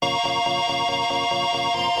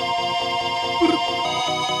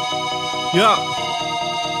Ja.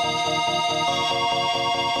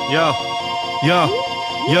 Ja. Ja.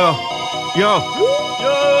 Ja. Ja.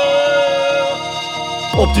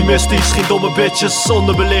 Optimistisch, geen domme bitches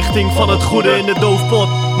zonder belichting van het goede in de doofpot.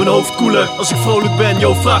 Mijn hoofd koelen, als ik vrolijk ben,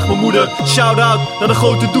 yo, vraag mijn moeder. Shout-out naar de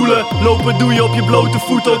grote doelen. Lopen doe je op je blote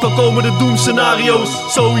voet, ook al komen de doemscenario's.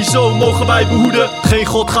 Sowieso mogen wij behoeden. Geen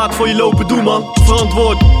god gaat voor je lopen doen, man.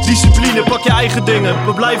 Verantwoord, discipline, pak je eigen dingen.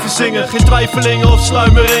 We blijven zingen, geen twijfelingen of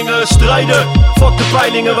sluimeringen. Strijden, fuck de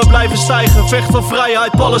peilingen, we blijven stijgen. Vecht voor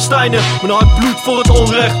vrijheid, Palestijnen. Mijn hart bloedt voor het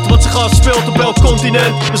onrecht, wat zich afspeelt op elk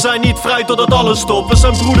continent. We zijn niet vrij totdat alles stopt. We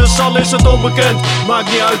zijn broeders, al is het onbekend.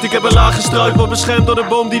 Maakt niet uit, ik heb een lage struik, wat beschermd door de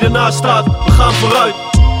boom die ernaast staat. We gaan vooruit,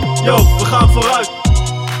 yo, we gaan vooruit.